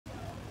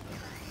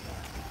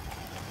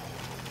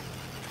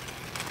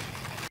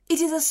It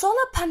is a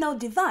solar panel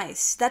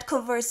device that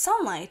converts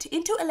sunlight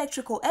into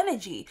electrical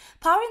energy,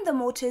 powering the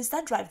motors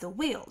that drive the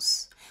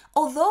wheels.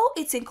 Although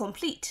it's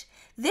incomplete,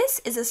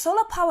 this is a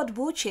solar-powered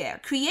wheelchair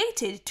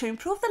created to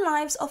improve the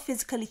lives of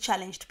physically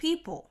challenged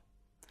people.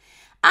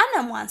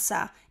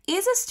 MWANSA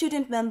is a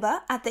student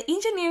member at the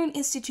Engineering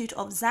Institute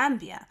of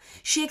Zambia.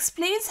 She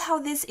explains how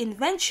this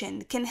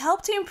invention can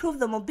help to improve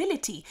the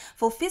mobility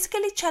for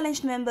physically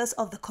challenged members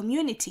of the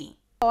community.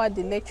 The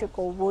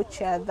electrical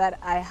wheelchair that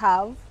I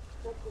have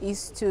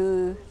is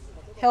to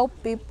help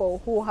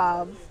people who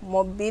have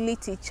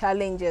mobility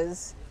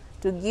challenges,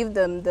 to give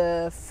them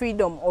the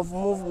freedom of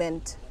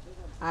movement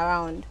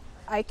around.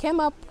 I came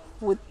up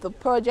with the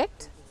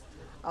project.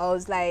 I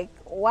was like,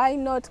 why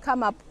not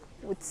come up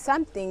with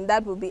something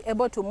that will be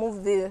able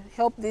to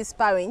help these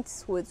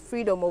parents with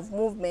freedom of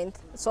movement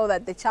so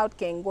that the child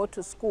can go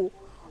to school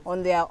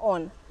on their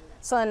own.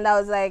 And I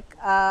was like,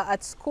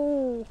 at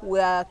school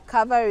we are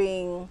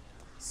covering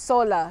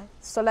solar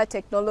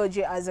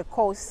technology as a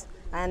course,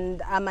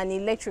 and I'm an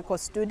electrical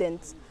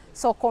student.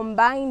 So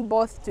combine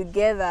both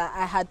together,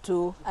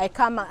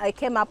 I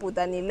came up with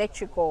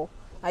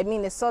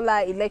a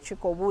solar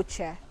electrical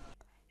wheelchair.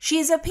 She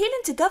is appealing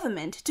to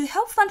government to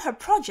help fund her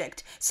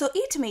project so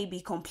it may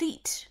be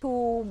complete.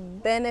 To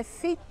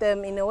benefit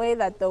them in a way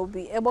that they'll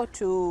be able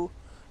to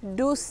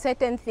do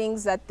certain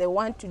things that they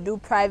want to do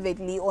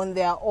privately on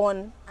their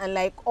own, and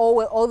like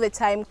all the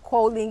time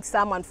calling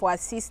someone for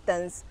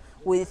assistance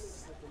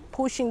with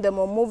pushing them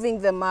or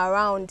moving them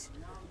around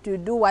to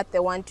do what they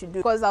want to do.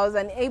 Because I was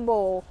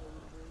unable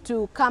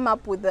to come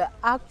up with the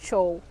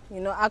actual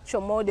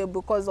model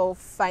because of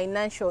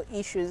financial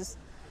issues.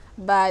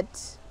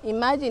 But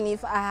imagine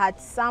if I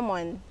had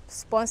someone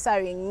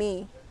sponsoring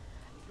me,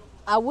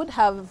 I would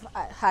have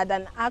had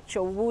an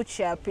actual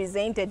wheelchair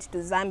presented to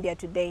Zambia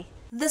today.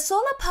 The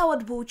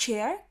solar-powered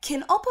wheelchair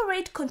can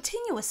operate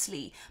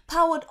continuously,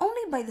 powered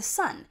only by the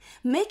sun,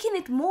 making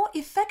it more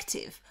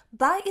effective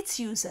by its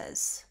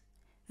users.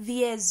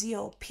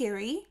 Viezio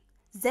Piri,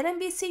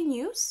 ZNBC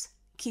News,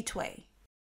 Kitwe.